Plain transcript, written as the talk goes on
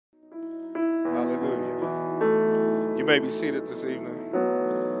You may be seated this evening.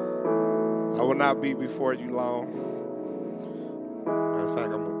 I will not be before you long. Matter of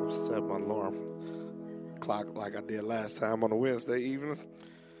fact, I'm going to set my alarm clock like I did last time on a Wednesday evening.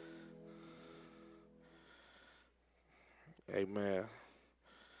 Amen.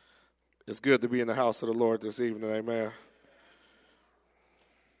 It's good to be in the house of the Lord this evening. Amen.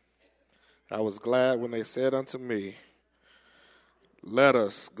 I was glad when they said unto me, let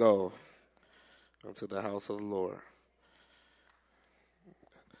us go unto the house of the Lord.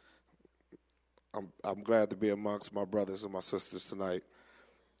 I'm glad to be amongst my brothers and my sisters tonight.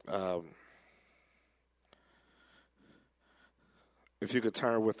 If you could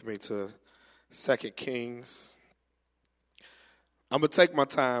turn with me to 2 Kings. I'm going to take my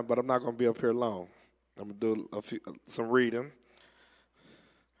time, but I'm not going to be up here long. I'm going to do some reading.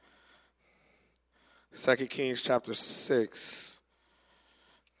 2 Kings chapter 6,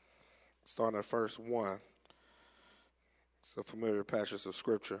 starting at verse 1. It's a familiar passage of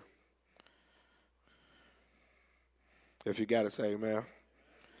Scripture. If you got it, say amen.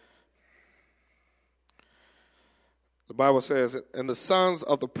 The Bible says, and the sons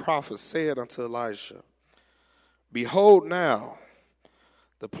of the prophets said unto Elijah, behold now,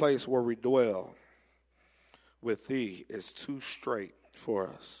 the place where we dwell with thee is too strait for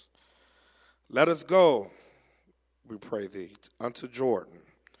us. Let us go, we pray thee, unto Jordan,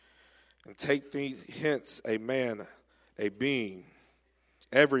 and take thee hence every man a beam,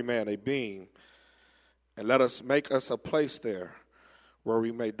 and let us make us a place there where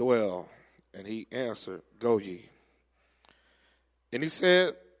we may dwell. And he answered, go ye. And he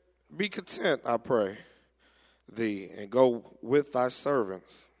said, be content, I pray thee, and go with thy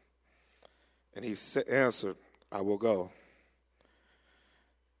servants. And he answered, I will go.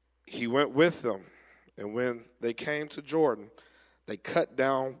 He went with them, and when they came to Jordan, they cut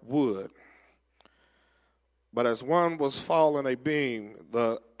down wood. But as one was falling a beam,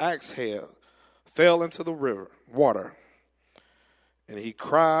 the axe head fell into the water. And he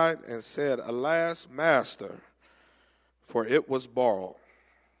cried and said, alas, master, for it was borrowed.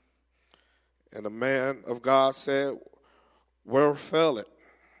 And the man of God said, where fell it?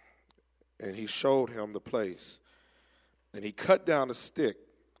 And he showed him the place. And he cut down a stick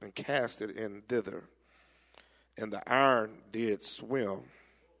and cast it in thither. And the iron did swim.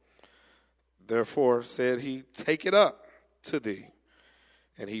 Therefore said he, take it up to thee.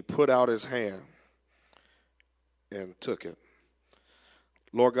 And he put out his hand and took it.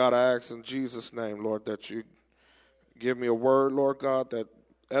 Lord God, I ask in Jesus' name, Lord, that you give me a word, Lord God, that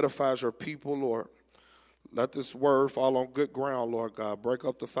edifies your people, Lord. Let this word fall on good ground, Lord God. Break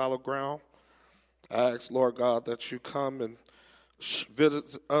up the fallow ground. I ask, Lord God, that you come and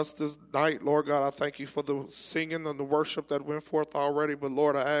visit us this night, Lord God. I thank you for the singing and the worship that went forth already. But,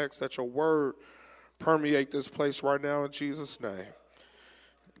 Lord, I ask that your word permeate this place right now in Jesus' name.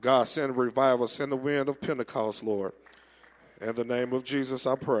 God, send revival, send the wind of Pentecost, Lord. In the name of Jesus,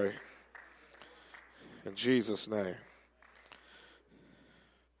 I pray. In Jesus' name.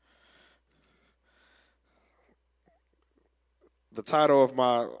 The title of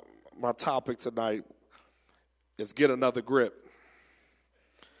my topic tonight is Get Another Grip.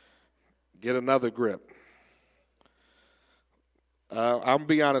 Get another grip. I'm going to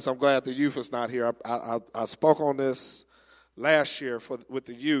be honest, I'm glad the youth is not here. I spoke on this last year with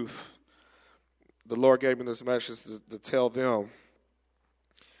the youth. The Lord gave me this message to tell them.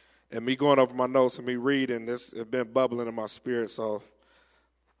 And me going over my notes and me reading, this has been bubbling in my spirit. So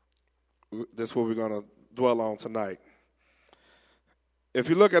this is what we're going to dwell on tonight. If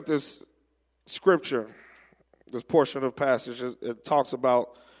you look at this scripture, this portion of passage, it talks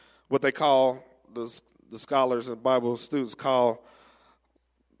about what they call, the scholars and Bible students call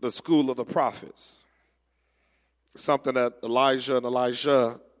the school of the prophets. Something that Elijah and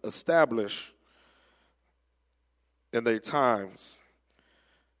Elisha established in their times.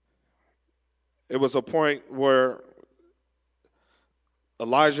 It was a point where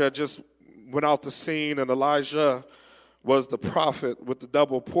Elijah just went off the scene, and Elijah was the prophet with the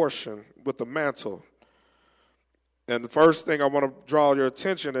double portion, with the mantle. And the first thing I want to draw your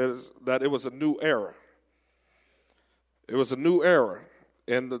attention is that it was a new era. It was a new era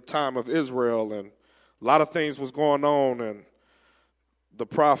in the time of Israel, and a lot of things was going on, and the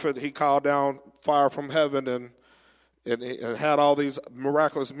prophet, he called down fire from heaven and had all these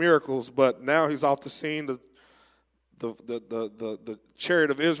miraculous miracles, but now he's off the scene. The chariot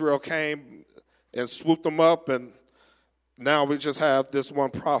of Israel came and swooped them up, and now we just have this one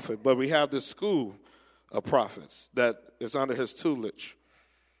prophet, but we have this school of prophets that is under his tutelage.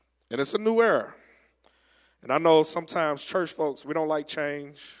 And it's a new era. And I know sometimes church folks, we don't like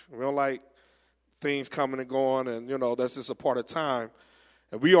change. We don't like things coming and going, and, that's just a part of time.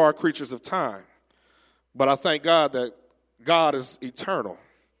 And we are creatures of time. But I thank God that God is eternal.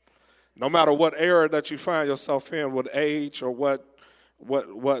 No matter what era that you find yourself in, what age or what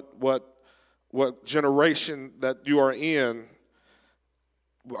generation that you are in,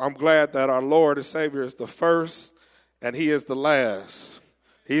 I'm glad that our Lord and Savior is the first and he is the last.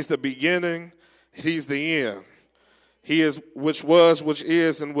 He's the beginning, he's the end. He is which was, which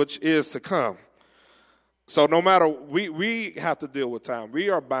is, and which is to come. So no matter, we have to deal with time. We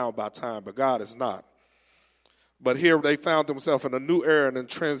are bound by time, but God is not. But here they found themselves in a new era and a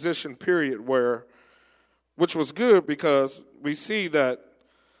transition period which was good because we see that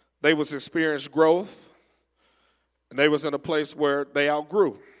they was experiencing growth and they was in a place where they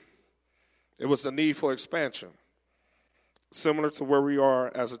outgrew. It was a need for expansion. Similar to where we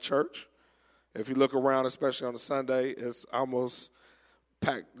are as a church. If you look around, especially on a Sunday, it's almost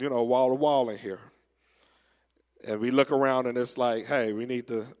packed, wall to wall in here. And we look around and it's like, hey, we need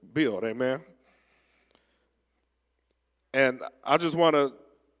to build, amen? And I just want to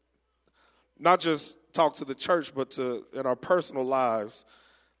not just talk to the church, but in our personal lives.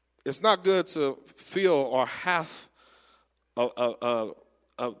 It's not good to feel or have a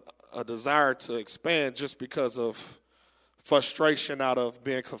desire to expand just because of frustration out of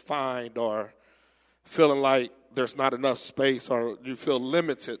being confined or feeling like there's not enough space or you feel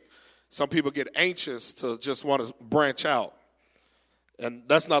limited. Some people get anxious to just want to branch out. And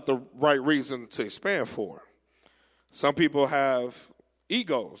that's not the right reason to expand for. Some people have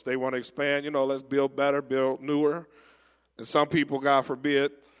egos. They want to expand, let's build better, build newer. And some people, God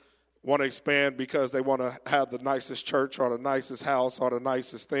forbid, want to expand because they want to have the nicest church or the nicest house or the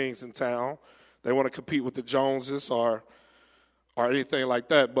nicest things in town. They want to compete with the Joneses or anything like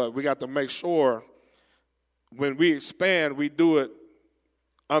that. But we got to make sure when we expand, we do it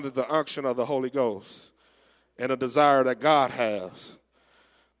under the unction of the Holy Ghost and a desire that God has.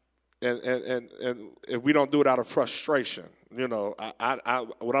 And if we don't do it out of frustration, when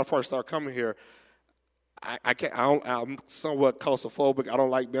I first started coming here, I'm somewhat claustrophobic. I don't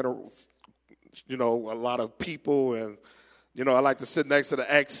like being, a lot of people, and I like to sit next to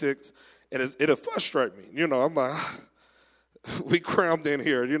the exits, and it'll frustrate me. I'm like, we crammed in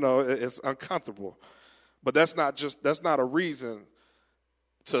here. It's uncomfortable, but that's not a reason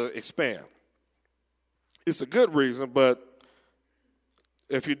to expand. It's a good reason, but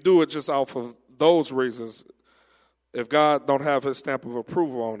if you do it just off of those reasons, if God don't have his stamp of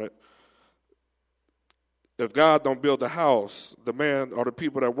approval on it, if God don't build the house, the man or the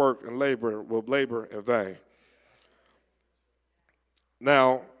people that work and labor will labor in vain.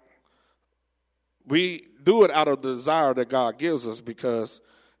 Now, we do it out of the desire that God gives us because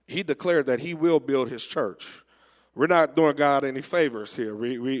he declared that he will build his church. We're not doing God any favors here.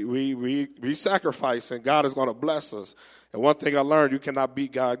 We sacrifice, and God is going to bless us. And one thing I learned, you cannot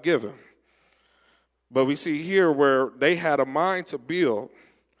beat God-given. But we see here where they had a mind to build.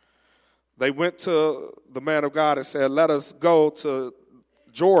 They went to the man of God and said, let us go to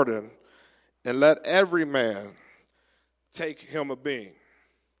Jordan and let every man take him a beam.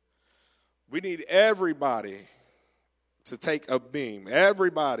 We need everybody to take a beam.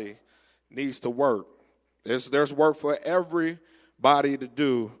 Everybody needs to work. There's work for everybody to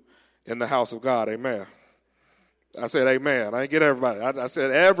do in the house of God. Amen. I said amen. I didn't get everybody. I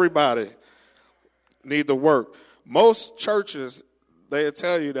said everybody need to work. Most churches, they'll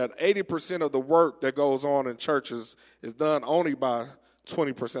tell you that 80% of the work that goes on in churches is done only by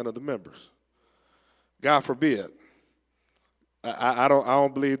 20% of the members. God forbid. I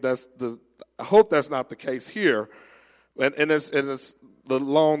don't believe I hope that's not the case here. And it's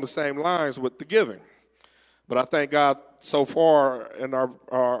along the same lines with the giving. But I thank God so far in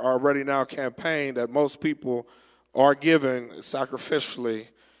our Ready Now campaign that most people are giving sacrificially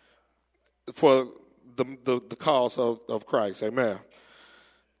for the cause of Christ. Amen.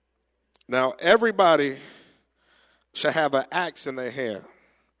 Now, everybody should have an axe in their hand.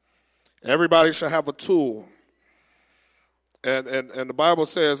 Everybody should have a tool. And the Bible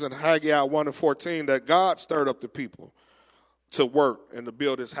says in Haggai 1:14 that God stirred up the people to work and to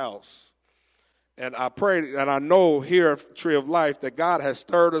build his house. And I pray, and I know here at Tree of Life that God has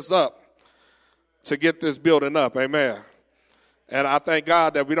stirred us up to get this building up. Amen. And I thank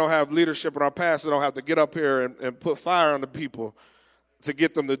God that we don't have leadership in our past. We don't have to get up here and put fire on the people to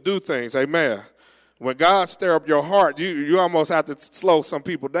get them to do things. Amen. When God stir up your heart, you almost have to slow some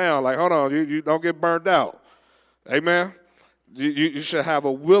people down. Like, hold on, you don't get burned out. Amen. You should have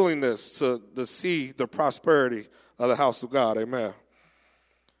a willingness to see the prosperity of the house of God. Amen.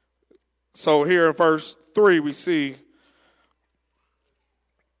 So here in verse 3, we see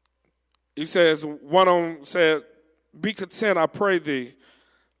He says, one of them said, be content, I pray thee,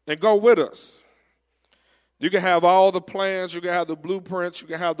 and go with us. You can have all the plans, you can have the blueprints, you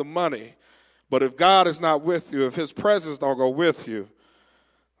can have the money, but if God is not with you, if his presence don't go with you,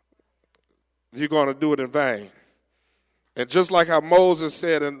 you're going to do it in vain. And just like how Moses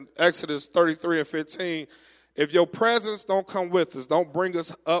said in Exodus 33 and 15, if your presence don't come with us, don't bring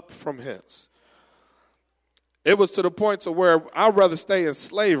us up from hence. It was to the point to where I'd rather stay in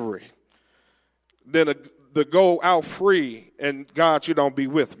slavery than to go out free and God, you don't be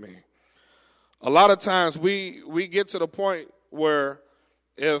with me. A lot of times we get to the point where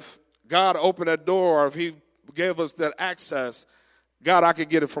if God opened that door or if he gave us that access, God, I can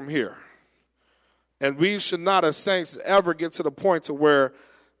get it from here. And we should not as saints ever get to the point to where,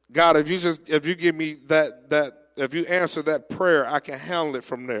 God, if you give me that if you answer that prayer, I can handle it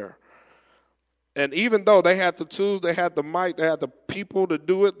from there. And even though they had the tools, they had the might, they had the people to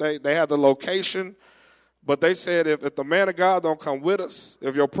do it, they had the location, but they said if the man of God don't come with us,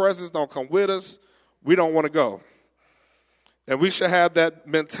 if your presence don't come with us, we don't want to go. And we should have that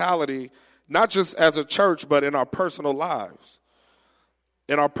mentality, not just as a church, but in our personal lives.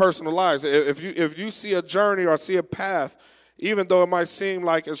 In our personal lives. If you see a journey or see a path, even though it might seem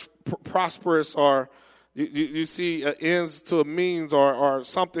like it's prosperous or you see ends to a means or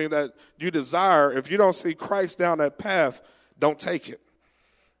something that you desire, if you don't see Christ down that path, don't take it.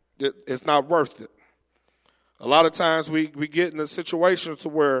 It's not worth it. A lot of times we get in a situation to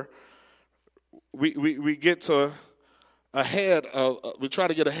where we get to we try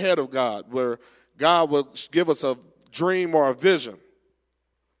to get ahead of God, where God will give us a dream or a vision.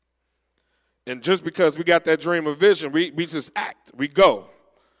 And just because we got that dream or vision, we just act, we go.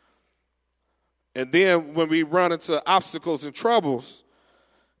 And then when we run into obstacles and troubles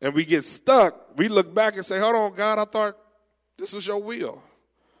and we get stuck, we look back and say, hold on, God, I thought this was your will.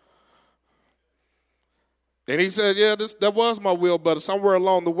 And he said, yeah, that was my will, but somewhere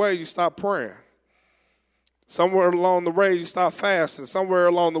along the way you stop praying. Somewhere along the way you stop fasting. Somewhere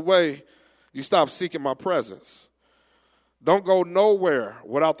along the way you stop seeking my presence. Don't go nowhere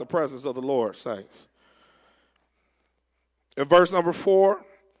without the presence of the Lord, saints. In verse number 4,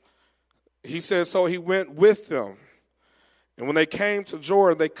 he says, so he went with them. And when they came to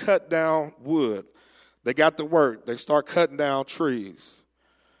Jordan, they cut down wood. They got to work. They start cutting down trees.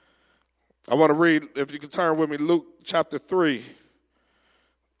 I want to read, if you can turn with me, Luke chapter 3,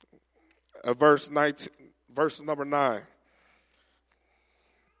 verse number 9.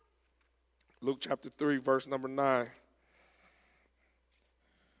 Luke chapter 3, verse number 9.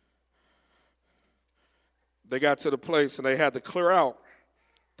 They got to the place and they had to clear out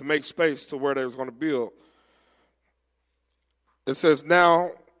to make space to where they was going to build. It says,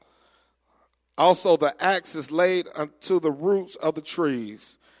 now also the axe is laid unto the roots of the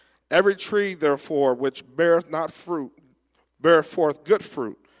trees. Every tree, therefore, which beareth not fruit, beareth forth good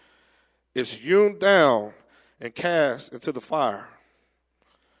fruit, is hewn down and cast into the fire.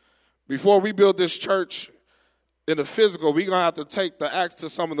 Before we build this church in the physical, we're going to have to take the axe to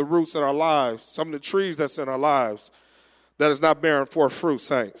some of the roots in our lives, some of the trees that's in our lives that is not bearing forth fruit,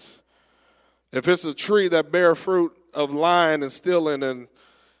 saints. If it's a tree that bears fruit of lying and stealing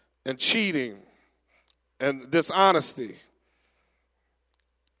and cheating and dishonesty,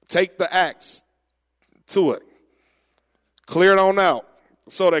 take the axe to it. Clear it on out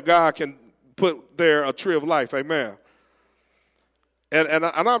so that God can put there a tree of life. Amen. And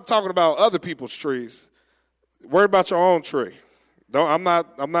I'm talking about other people's trees. Worry about your own tree. I'm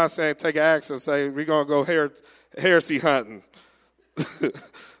not saying take an axe and say we're gonna go heresy hunting.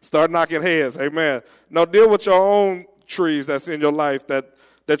 Start knocking heads. Amen. No, deal with your own trees that's in your life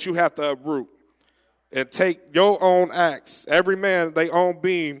that you have to uproot. And take your own axe. Every man, their own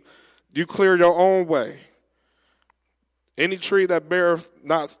beam, you clear your own way. Any tree that beareth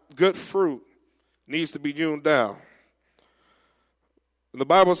not good fruit needs to be hewn down. The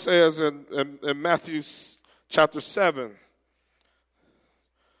Bible says in Matthew chapter 7, I'm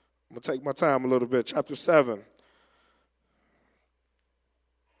going to take my time a little bit, chapter 7.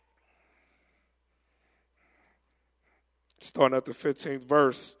 Starting at the 15th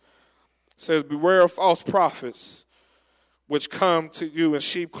verse. Says, beware of false prophets, which come to you in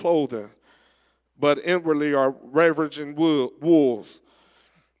sheep clothing, but inwardly are ravaging wolves.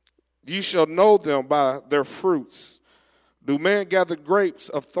 Ye shall know them by their fruits. Do men gather grapes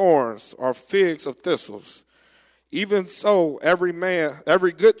of thorns or figs of thistles? Even so, every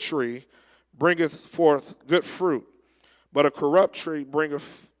good tree bringeth forth good fruit, but a corrupt tree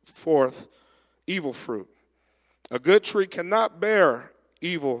bringeth forth evil fruit. A good tree cannot bear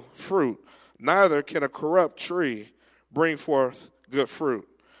evil fruit, neither can a corrupt tree bring forth good fruit.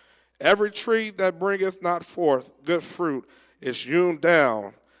 Every tree that bringeth not forth good fruit is hewn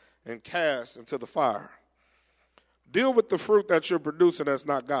down and cast into the fire. Deal with the fruit that you're producing that's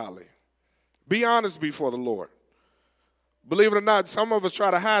not godly. Be honest before the Lord. Believe it or not, some of us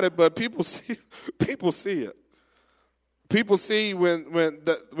try to hide it, but people see it. People see when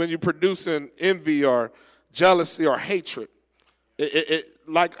you're producing envy or jealousy or hatred.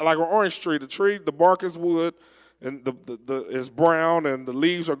 Like an orange tree, the bark is wood, and it's brown, and the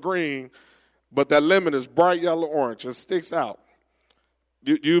leaves are green, but that lemon is bright yellow orange. It sticks out.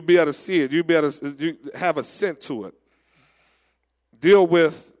 You'll be able to see it. You'll be able to have a scent to it. Deal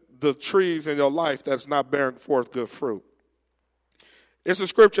with the trees in your life that's not bearing forth good fruit. It's a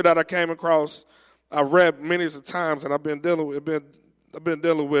scripture that I came across. I've read many times, and I've been dealing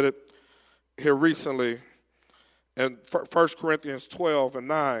with it here recently. In 1 Corinthians 12 and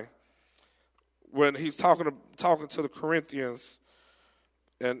 9, when he's talking to the Corinthians,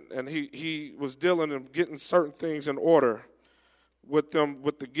 and he was dealing and getting certain things in order with them,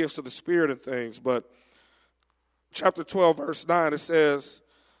 with the gifts of the Spirit and things. But chapter 12, verse 9, it says,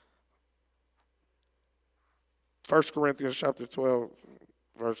 1 Corinthians chapter 12,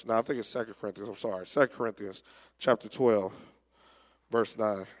 verse 9, I think it's 2 Corinthians, I'm sorry, 2 Corinthians chapter 12, verse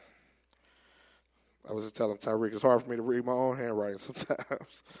 9. I was just telling Tyreek, it's hard for me to read my own handwriting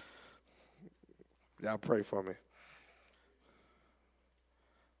sometimes. Y'all pray for me.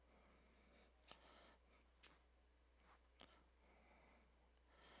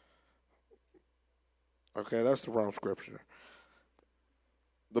 Okay, that's the wrong scripture.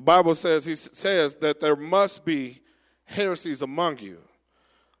 The Bible says, he says that there must be heresies among you,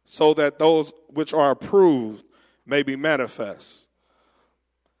 so that those which are approved may be manifest.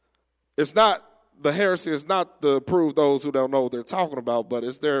 The heresy is not to approve those who don't know what they're talking about, but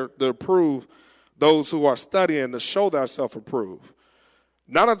it's there to approve those who are studying to show thyself approved.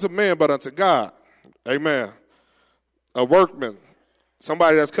 Not unto men, but unto God. Amen. A workman,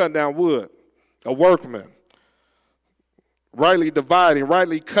 somebody that's cutting down wood. A workman, rightly dividing,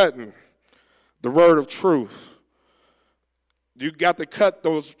 rightly cutting the word of truth. You got to cut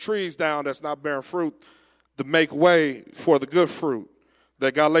those trees down that's not bearing fruit to make way for the good fruit.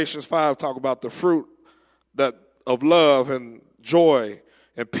 That Galatians 5 talk about the fruit that of love and joy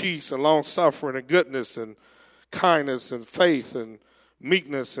and peace and long-suffering and goodness and kindness and faith and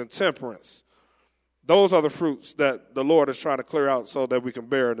meekness and temperance. Those are the fruits that the Lord is trying to clear out so that we can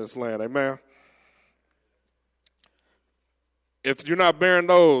bear in this land. Amen. If you're not bearing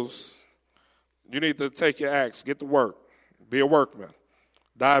those, you need to take your axe, get to work, be a workman,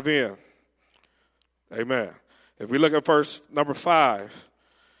 dive in. Amen. If we look at verse number 5,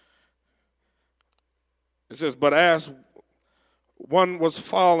 it says, but as one was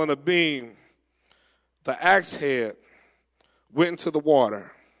fallen a beam, the axe head went into the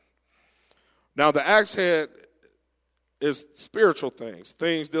water. Now the axe head is spiritual things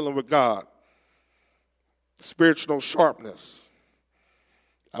dealing with God, spiritual sharpness.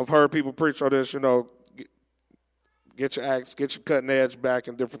 I've heard people preach on this, get your axe, get your cutting edge back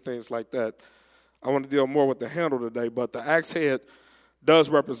and different things like that. I want to deal more with the handle today, but the axe head does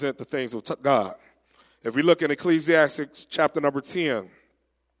represent the things of God. If we look in Ecclesiastes chapter number 10,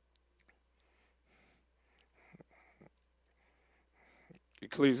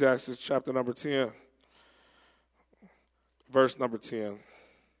 Ecclesiastes chapter number 10, verse number 10.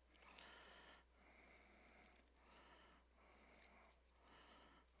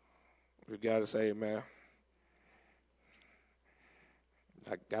 We got to say amen.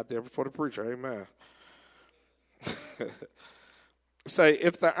 I got there before the preacher, amen. Say,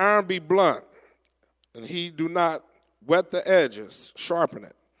 if the iron be blunt, and he do not wet the edges, sharpen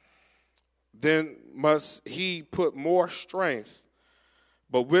it, then must he put more strength.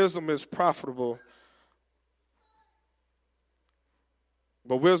 But wisdom is profitable.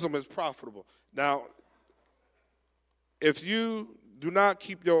 Now, if you do not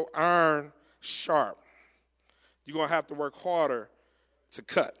keep your iron sharp, you're going to have to work harder to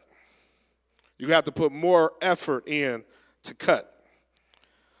cut. You have to put more effort in to cut.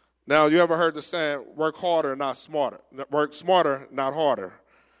 Now, you ever heard the saying, work harder, not smarter. Work smarter, not harder.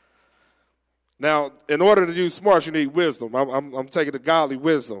 Now, in order to use smart, you need wisdom. I'm taking the godly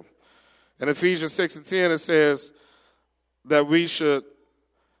wisdom. In Ephesians 6 and 10, it says that we should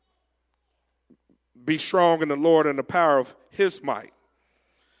be strong in the Lord and the power of his might.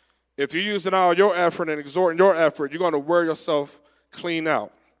 If you're using all your effort and exhorting your effort, you're going to wear yourself clean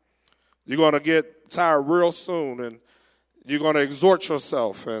out. You're going to get tired real soon, and you're going to exhort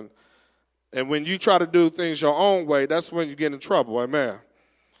yourself. And when you try to do things your own way, that's when you get in trouble. Amen.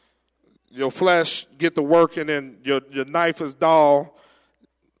 Your flesh get to working, and your knife is dull.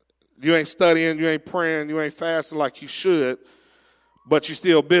 You ain't studying, you ain't praying, you ain't fasting like you should, but you're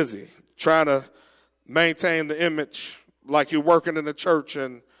still busy trying to maintain the image like you're working in the church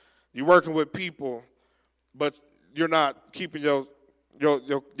and you're working with people, but you're not keeping your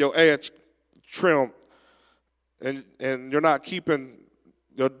edge trimmed, and you're not keeping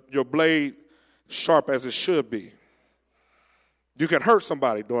your blade sharp as it should be. You can hurt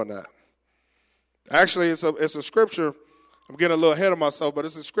somebody doing that. Actually, it's a scripture. I'm getting a little ahead of myself, but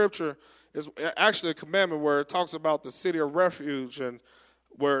it's a scripture. It's actually a commandment where it talks about the city of refuge, and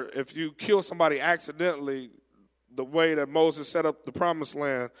where if you kill somebody accidentally, the way that Moses set up the promised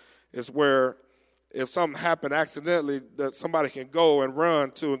land is where if something happened accidentally, that somebody can go and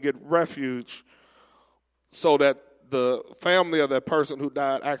run to and get refuge so that the family of that person who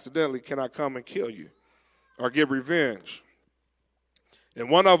died accidentally cannot come and kill you or get revenge. And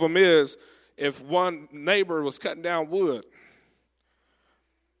one of them is if one neighbor was cutting down wood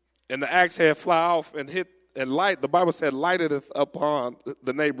and the axe head fly off and hit and light, the Bible said, lighted it upon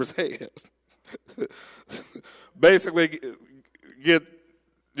the neighbor's head. Basically, get,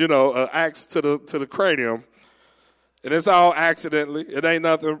 an axe to the cranium. And it's all accidentally. It ain't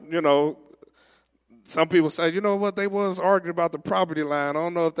nothing, Some people say, you know what, they was arguing about the property line. I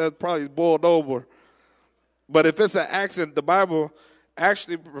don't know if that probably boiled over. But if it's an accident, the Bible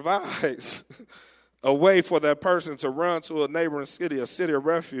actually provides a way for that person to run to a neighboring city, a city of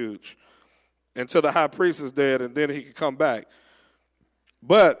refuge, until the high priest is dead, and then he can come back.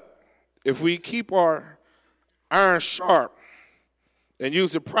 But if we keep our iron sharp and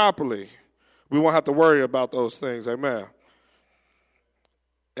use it properly, we won't have to worry about those things. Amen.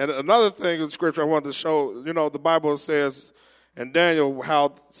 And another thing in Scripture I wanted to show, the Bible says in Daniel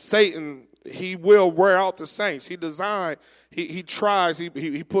how Satan, he will wear out the saints. He tries,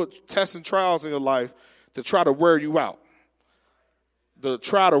 he put tests and trials in your life to try to wear you out. I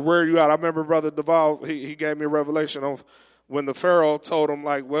remember Brother Duval, he gave me a revelation of when the Pharaoh told him,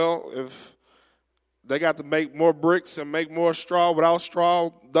 if they got to make more bricks and make more straw, without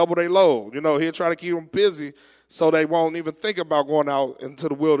straw, double their load. He'll try to keep them busy so they won't even think about going out into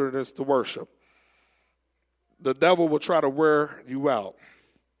the wilderness to worship. The devil will try to wear you out.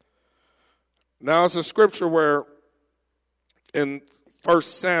 Now, it's a scripture where in 1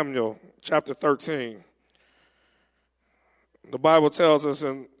 Samuel chapter 13, the Bible tells us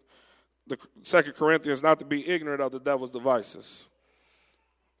in the 2 Corinthians not to be ignorant of the devil's devices.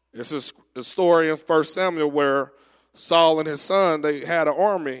 It's a story in 1 Samuel where Saul and his son, they had an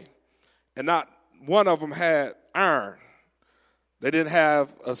army, and not one of them had iron. They didn't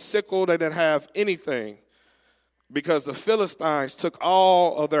have a sickle. They didn't have anything because the Philistines took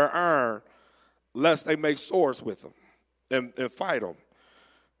all of their iron lest they make swords with them and fight them.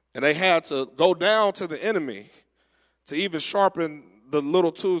 And they had to go down to the enemy to even sharpen the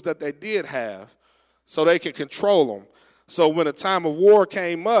little tools that they did have so they could control them. So when a time of war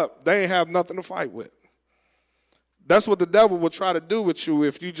came up, they didn't have nothing to fight with. That's what the devil will try to do with you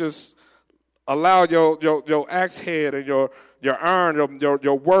if you just allow your axe head and your iron,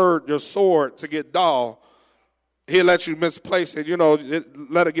 your word, your sword to get dull. He'll let you misplace it,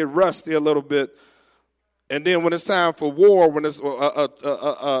 let it get rusty a little bit. And then when it's time for war, when it's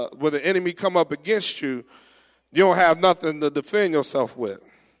when the enemy come up against you, you don't have nothing to defend yourself with.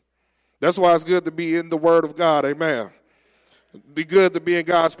 That's why it's good to be in the Word of God, amen. Be good to be in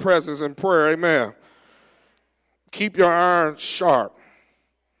God's presence and prayer, amen. Keep your iron sharp.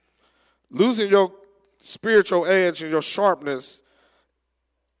 Losing your spiritual edge and your sharpness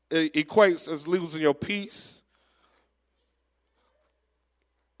equates as losing your peace,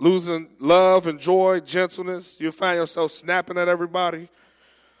 losing love and joy, gentleness. You find yourself snapping at everybody,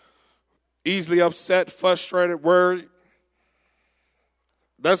 easily upset, frustrated, worried.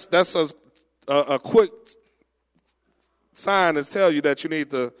 That's a quick sign to tell you that you need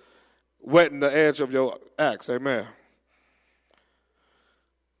to weten the edge of your axe. Amen.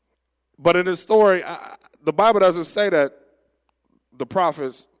 But in this story, the Bible doesn't say that the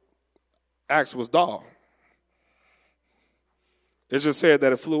prophet's axe was dull. It just said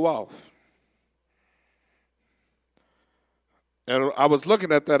that it flew off. And I was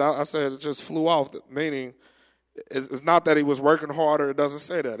looking at that. I said it just flew off, meaning it's not that he was working harder. It doesn't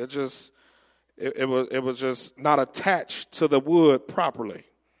say that. It was just not attached to the wood properly.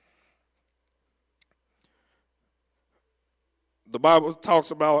 The Bible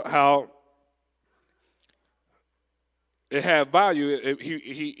talks about how it had value.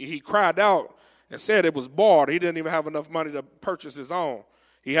 He cried out and said it was borrowed. He didn't even have enough money to purchase his own.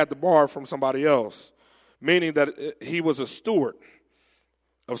 He had to borrow from somebody else, meaning that he was a steward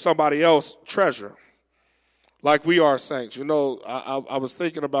of somebody else's treasure. like we are saints. You know, I was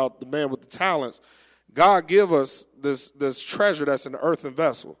thinking about the man with the talents. God give us this treasure that's in the earthen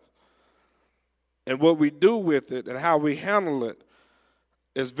vessel. And what we do with it and how we handle it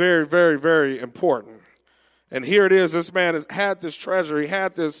is very, very, very important. And here it is. This man has had this treasure. He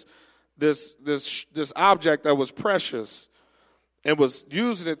had this object that was precious and was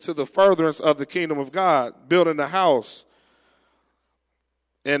using it to the furtherance of the kingdom of God, building a house.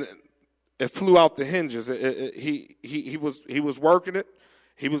 And it flew out the hinges. He was working it.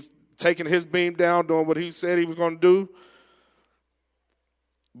 He was taking his beam down, doing what he said he was going to do.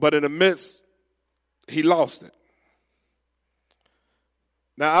 But in the midst, he lost it.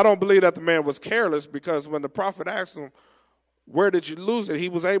 Now, I don't believe that the man was careless, because when the prophet asked him, where did you lose it? He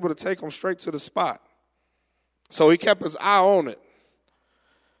was able to take him straight to the spot. So he kept his eye on it.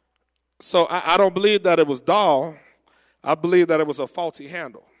 So I don't believe that it was dull. I believe that it was a faulty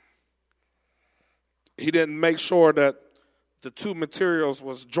handle. He didn't make sure that the two materials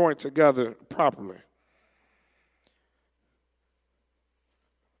was joined together properly.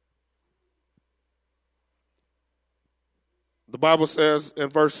 The Bible says in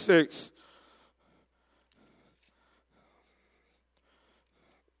verse 6,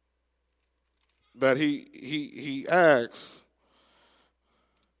 that he asks,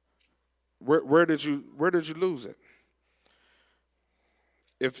 where did you lose it?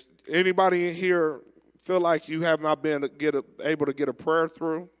 If anybody in here feel like you have not been able to get a prayer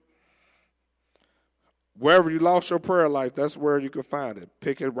through, wherever you lost your prayer life, that's where you can find it.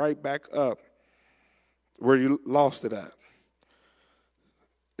 Pick it right back up where you lost it at.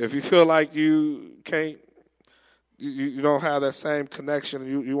 If you feel like you can't, you don't have that same connection,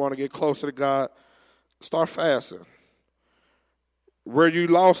 you want to get closer to God, start fasting. Where you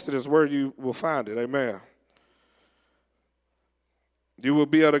lost it is where you will find it. Amen. You will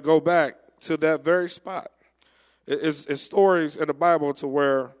be able to go back to that very spot. It's stories in the Bible to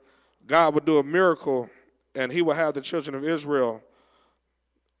where God would do a miracle and he would have the children of Israel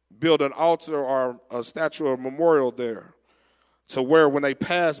build an altar or a statue or memorial there, to where when they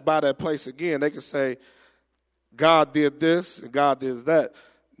pass by that place again, they can say, God did this and God did that.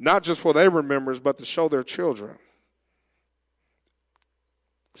 Not just for their remembrance, but to show their children.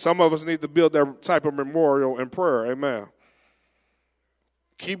 Some of us need to build that type of memorial in prayer. Amen.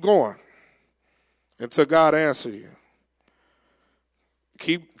 Keep going until God answers you.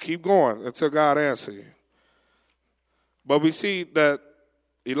 Keep going until God answers you. But we see that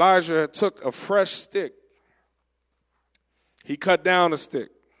Elijah took a fresh stick. He cut down a stick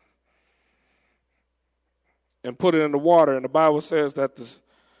and put it in the water. And the Bible says that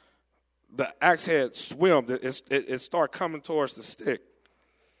the axe head swam. It started coming towards the stick.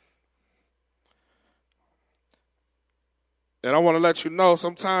 And I want to let you know,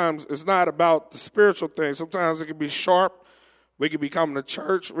 sometimes it's not about the spiritual thing. Sometimes it can be sharp. We can be coming to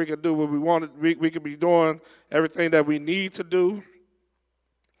church. We can do what we want. We can be doing everything that we need to do.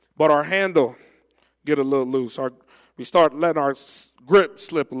 But our handle get a little loose. We start letting our grip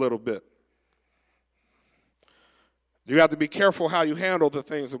slip a little bit. You have to be careful how you handle the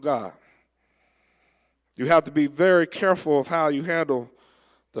things of God. You have to be very careful of how you handle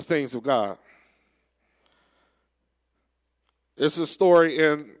the things of God. It's a story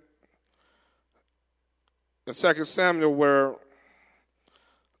in 2 Samuel where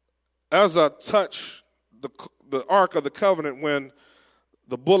Uzzah touched the Ark of the Covenant when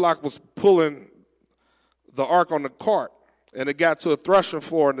the bullock was pulling the Ark on the cart, and it got to a threshing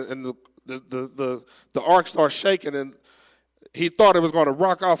floor, and the Ark started shaking, and he thought it was going to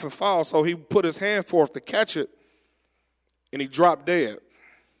rock off and fall, so he put his hand forth to catch it, and he dropped dead.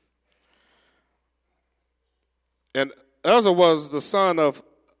 And Uzzah was the son of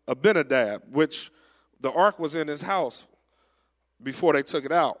Abinadab, which the ark was in his house before they took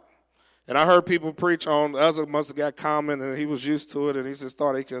it out. And I heard people preach on Uzzah must have got common and he was used to it and he just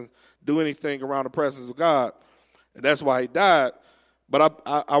thought he can do anything around the presence of God. And that's why he died. But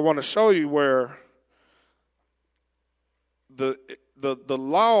I want to show you where the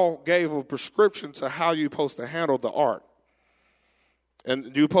law gave a prescription to how you're supposed to handle the ark.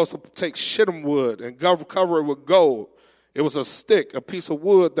 And you're supposed to take shittim wood and cover it with gold. It was a stick, a piece of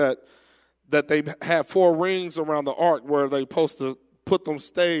wood that they had 4 rings around the ark where they supposed to put them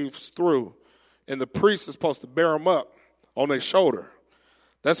staves through. And the priest is supposed to bear them up on their shoulder.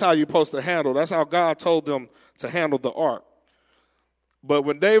 That's how you're supposed to handle. That's how God told them to handle the ark. But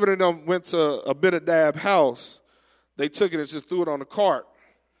when David and them went to Abinadab's house, they took it and just threw it on the cart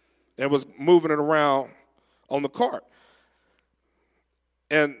and was moving it around on the cart.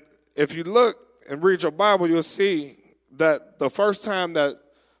 And if you look and read your Bible, you'll see that the first time that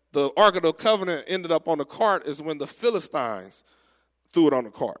the Ark of the Covenant ended up on the cart is when the Philistines threw it on the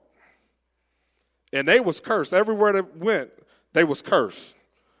cart. And they was cursed. Everywhere they went, they was cursed.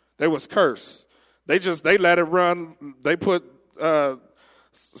 They was cursed. They let it run. They put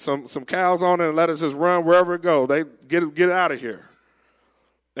some cows on it and let it just run wherever it go. They get it out of here.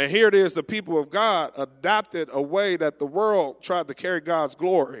 And here it is, the people of God adopted a way that the world tried to carry God's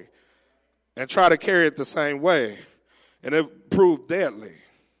glory and try to carry it the same way. And it proved deadly.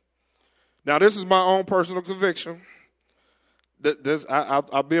 Now, this is my own personal conviction.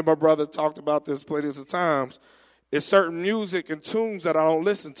 I me and my brother talked about this plenty of times. It's certain music and tunes that I don't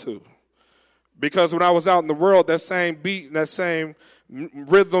listen to. Because when I was out in the world, that same beat and that same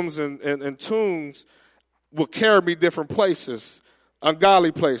rhythms and tunes would carry me different places.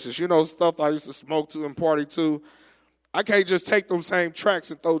 Ungodly places, stuff I used to smoke to and party to. I can't just take them same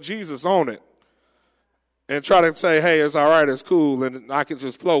tracks and throw Jesus on it and try to say, hey, it's all right, it's cool, and I can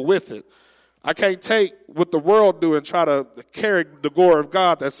just flow with it. I can't take what the world do and try to carry the glory of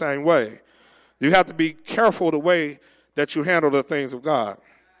God that same way. You have to be careful the way that you handle the things of God.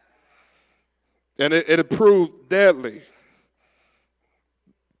 And it proved deadly.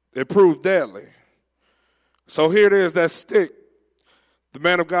 It proved deadly. So here it is, that stick the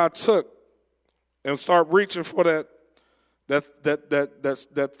man of God took and started reaching for that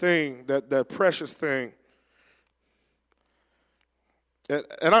thing, that precious thing.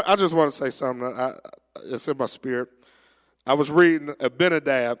 And I just want to say something. It's in my spirit. I was reading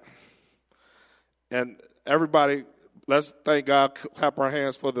Abinadab, and everybody, let's thank God, clap our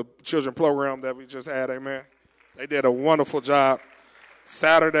hands for the children program that we just had, amen. They did a wonderful job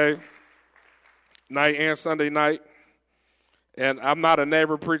Saturday night and Sunday night. And I'm not a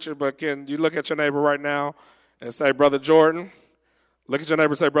neighbor preacher, but can you look at your neighbor right now and say, Brother Jordan? Look at your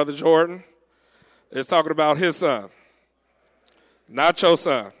neighbor and say, Brother Jordan. It's talking about his son, not your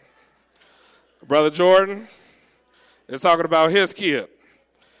son. Brother Jordan, it's talking about his kid,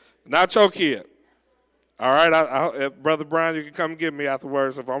 not your kid. All right, if Brother Brian, you can come get me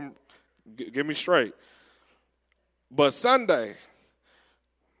afterwards if get me straight. But Sunday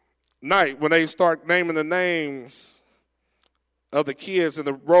night, when they start naming the names of the kids and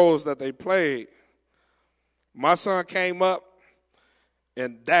the roles that they played, my son came up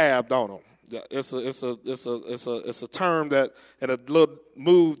and dabbed on them. It's a term that, and a little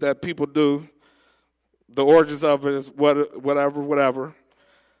move that people do. The origins of it is whatever.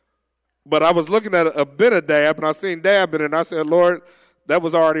 But I was looking at Abinadab, and I seen dab in it, and I said, Lord, that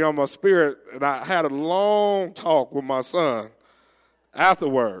was already on my spirit. And I had a long talk with my son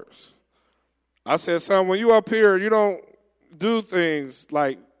afterwards. I said, son, when you up here, you don't do things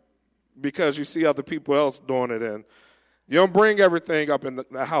like because you see other people else doing it, and you don't bring everything up in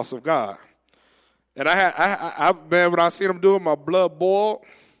the house of God. And man, when I seen them do it, my blood boiled.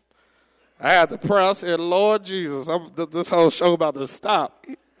 I had to pray. I said, Lord Jesus, this whole show about to stop.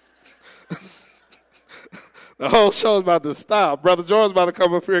 The whole show is about to stop. Brother Jordan's about to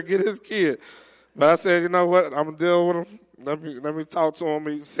come up here and get his kid. But I said, you know what? I'm going to deal with him. Let me talk to him.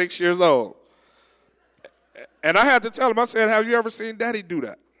 He's 6 years old. And I had to tell him, I said, have you ever seen Daddy do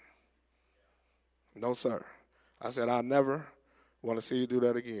that? No, sir. I said, I never want to see you do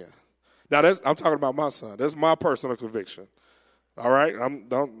that again. Now, I'm talking about my son. That's my personal conviction. All right?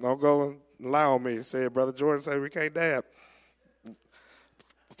 Don't go and lie on me and say, Brother Jordan say we can't dab.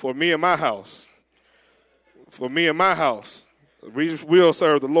 For me and my house. For me and my house. We will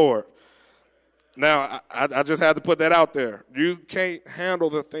serve the Lord. Now, I just had to put that out there. You can't handle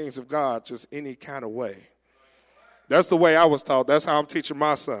the things of God just any kind of way. That's the way I was taught. That's how I'm teaching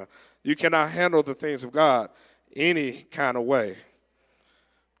my son. You cannot handle the things of God any kind of way.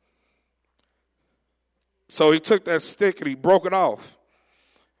 So he took that stick and he broke it off.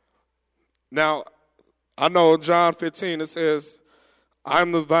 Now, I know in John 15 it says,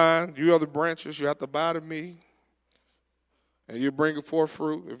 I'm the vine, you are the branches, you have to abide in me, and you bring forth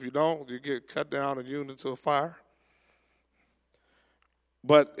fruit. If you don't, you get cut down and hewn into a fire.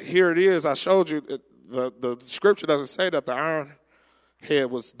 But here it is, I showed you, the scripture doesn't say that the iron head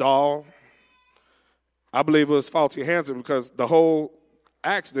was dull. I believe it was faulty hands because the whole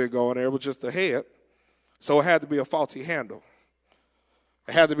axe didn't go in there, it was just the head. So it had to be a faulty handle.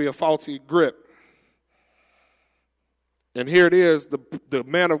 It had to be a faulty grip. And here it is, the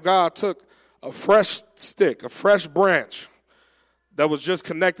man of God took a fresh stick, a fresh branch that was just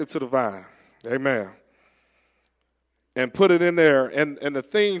connected to the vine. Amen. And put it in there. And the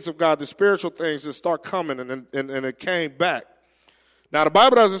things of God, the spiritual things, just start coming, and it came back. Now, the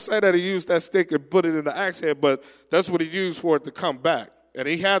Bible doesn't say that he used that stick and put it in the axe head, but that's what he used for it to come back. And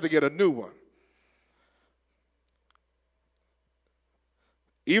he had to get a new one.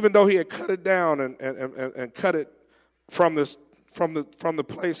 Even though he had cut it down and cut it from the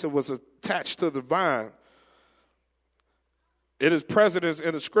place that was attached to the vine, it is precedence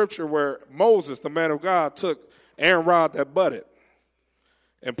in the scripture where Moses, the man of God, took Aaron rod that budded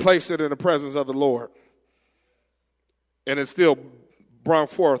and placed it in the presence of the Lord. And it still brought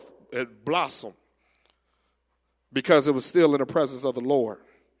forth, it blossomed, because it was still in the presence of the Lord.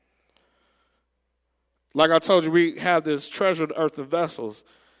 Like I told you, we have this treasured earthen vessels.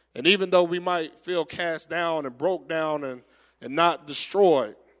 And even though we might feel cast down and broke down and not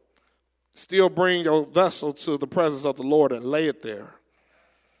destroyed, still bring your vessel to the presence of the Lord and lay it there.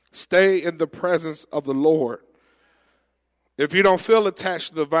 Stay in the presence of the Lord. If you don't feel attached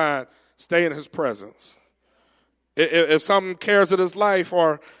to the vine, stay in his presence. If something cares of this life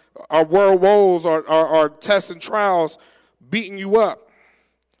or world woes or tests and trials beating you up,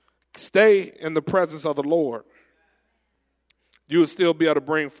 stay in the presence of the Lord. You will still be able to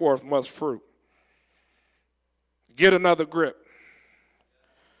bring forth much fruit. Get another grip.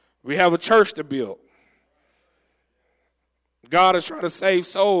 We have a church to build. God is trying to save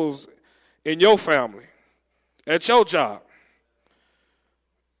souls in your family, at your job.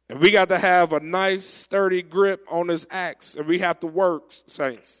 And we got to have a nice, sturdy grip on this axe, and we have to work,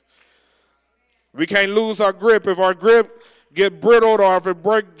 saints. We can't lose our grip. If our grip get brittled or if it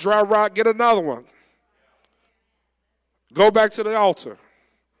break dry rot, get another one. Go back to the altar.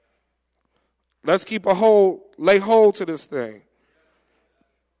 Let's lay hold to this thing.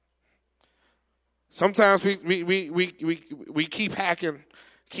 Sometimes we keep hacking,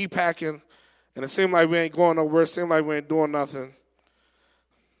 and it seems like we ain't going nowhere. It seems like we ain't doing nothing.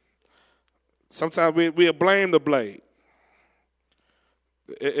 Sometimes we blame the blade.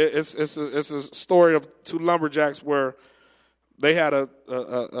 It's a story of two lumberjacks where they had a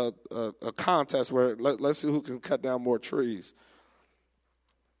contest where let's see who can cut down more trees.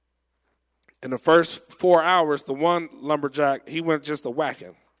 In the first 4 hours, the one lumberjack, he went just a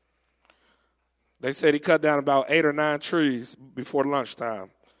whacking. They said he cut down about 8 or 9 trees before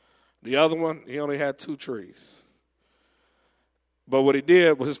lunchtime. The other one, he only had 2 trees. But what he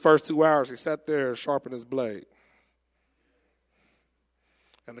did was his first 2 hours, he sat there and sharpened his blade.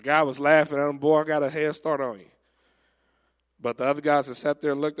 And the guy was laughing at him, boy, I got a head start on you. But the other guys that sat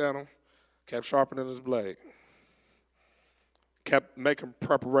there and looked at him kept sharpening his blade. Kept making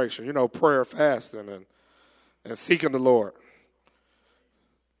preparation, prayer, fasting, and seeking the Lord.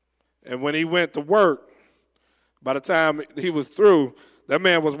 And when he went to work, by the time he was through, that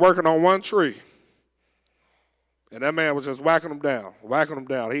man was working on one tree. And that man was just whacking them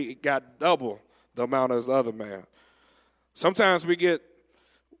down. He got double the amount as the other man. Sometimes we get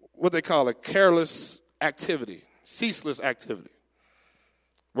what they call a careless activity, ceaseless activity,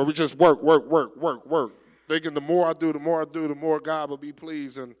 where we just work, thinking the more I do, the more God will be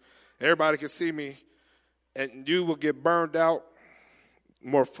pleased, and everybody can see me, and you will get burned out,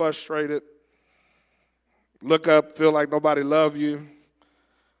 more frustrated, look up, feel like nobody love you,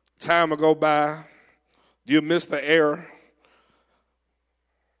 time will go by, you miss the air,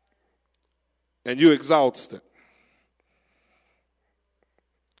 and you exhausted.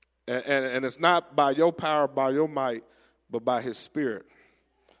 And it's not by your power, by your might, but by his Spirit.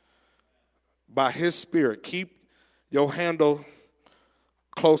 By his Spirit. Keep your handle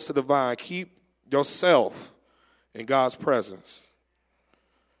close to the vine. Keep yourself in God's presence.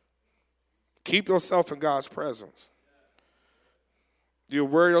 Keep yourself in God's presence. You'll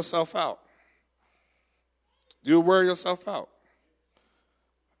wear yourself out. You'll wear yourself out.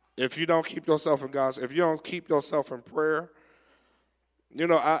 If you don't keep yourself in God's, if you don't keep yourself in prayer,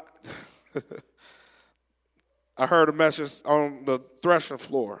 I heard a message on the threshing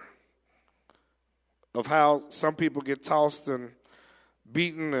floor of how some people get tossed and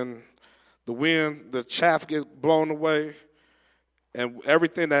beaten and the chaff gets blown away and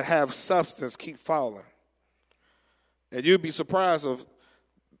everything that have substance keep falling. And you'd be surprised of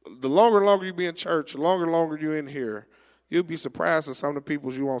the longer you be in church, the longer you're in here, you'll be surprised at some of the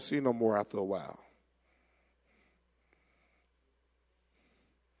people you won't see no more after a while.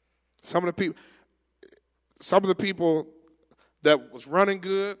 Some of the people that was running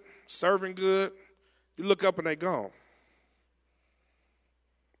good, serving good, you look up and they gone.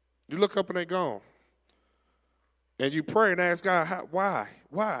 You look up and they gone. And you pray and ask God, why?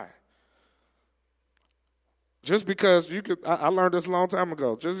 Just because I learned this a long time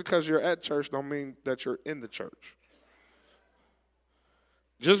ago. Just because you're at church don't mean that you're in the church.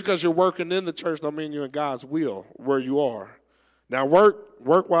 Just because you're working in the church don't mean you're in God's will where you are. Now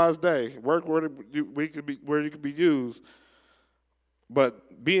work wise day, work where you could be used,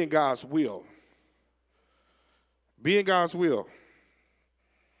 but be in God's will. Be in God's will.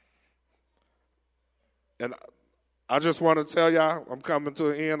 And I just want to tell y'all, I'm coming to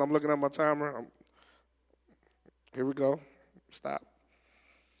an end. I'm looking at my timer. Here we go. Stop.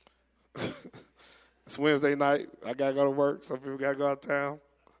 It's Wednesday night. I got to go to work. Some people got to go out of town.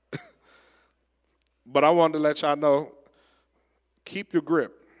 But I wanted to let y'all know, keep your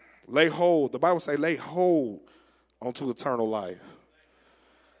grip. Lay hold. The Bible says lay hold onto eternal life.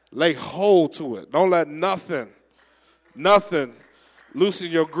 Lay hold to it. Don't let nothing loosen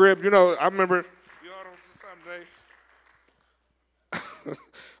your grip. You know, I remember,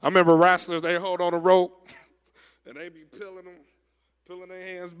 I remember wrestlers, they hold on a rope, and they be pulling their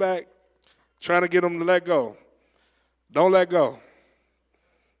hands back, trying to get them to let go. Don't let go.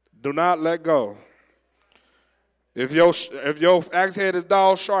 Do not let go. If your axe head is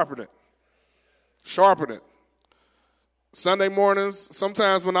dull, sharpen it. Sharpen it. Sunday mornings,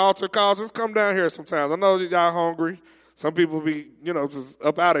 sometimes when the altar calls, just come down here sometimes. I know y'all hungry. Some people be, just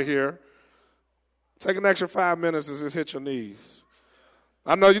up out of here. Take an extra 5 minutes and just hit your knees.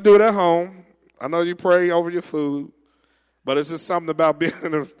 I know you do it at home. I know you pray over your food. But it's just something about being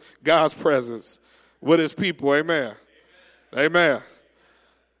in God's presence with his people. Amen. Amen.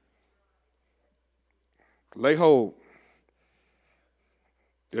 Lay hold.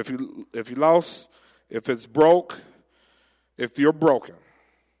 If you lost, if it's broke, if you're broken,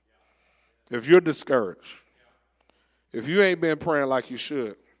 if you're discouraged, if you ain't been praying like you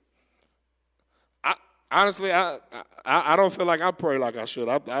should, honestly, I don't feel like I pray like I should.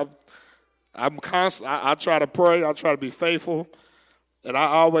 I'm constantly. I try to pray. I try to be faithful, and I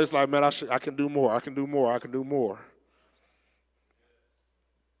always like, man, I can do more. I can do more. I can do more.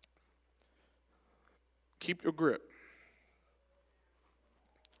 Keep your grip.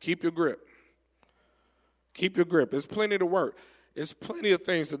 Keep your grip. Keep your grip. It's plenty to work. It's plenty of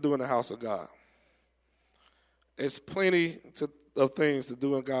things to do in the house of God. It's plenty of things to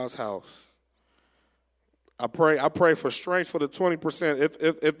do in God's house. I pray for strength for the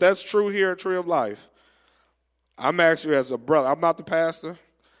 20%. If that's true here at Tree of Life, I'm asking you as a brother. I'm not the pastor.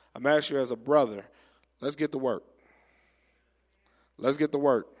 I'm asking you as a brother. Let's get to work. Let's get to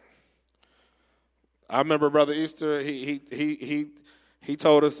work. I remember Brother Easter, he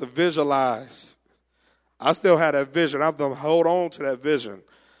told us to visualize. I still had that vision. I've done hold on to that vision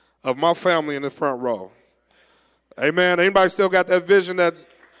of my family in the front row. Amen. Anybody still got that vision that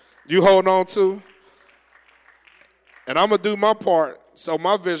you hold on to? And I'm going to do my part so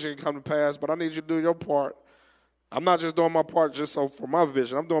my vision can come to pass, but I need you to do your part. I'm not just doing my part just for my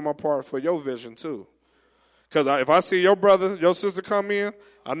vision. I'm doing my part for your vision too. Because if I see your brother, your sister come in,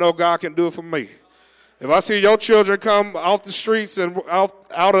 I know God can do it for me. If I see your children come off the streets and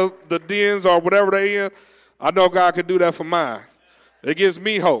out of the dens or whatever they in, I know God can do that for mine. It gives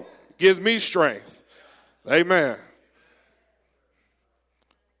me hope. It gives me strength. Amen.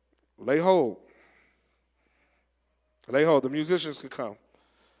 Lay hold. Lay hold. The musicians can come.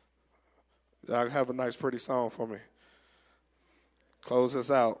 Y'all have a nice, pretty song for me. Close us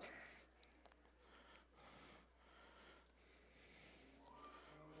out.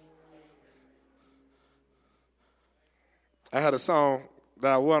 I had a song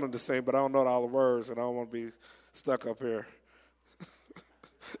that I wanted to sing, but I don't know all the words, and I don't want to be stuck up here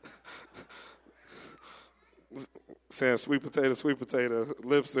saying sweet potato,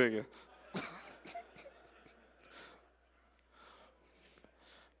 lip singing.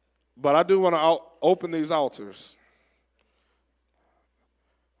 But I do want to open these altars.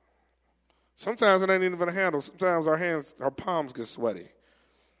 Sometimes it ain't even a handle. Sometimes our palms get sweaty.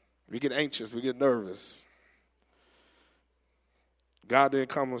 We get anxious. We get nervous. God didn't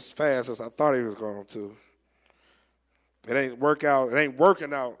come as fast as I thought he was going to. It ain't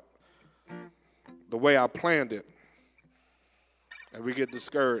working out the way I planned it. And we get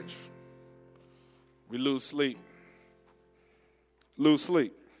discouraged. We lose sleep. You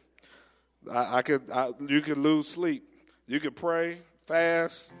could lose sleep. You could pray,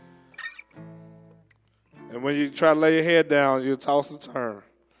 fast. And when you try to lay your head down, you toss and turn.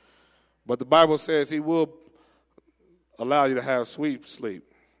 But the Bible says he will allow you to have sweet sleep,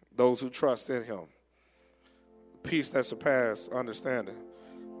 those who trust in him. Peace that surpasses understanding.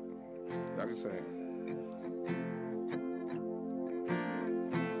 I can sing.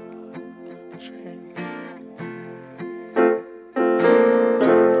 Change.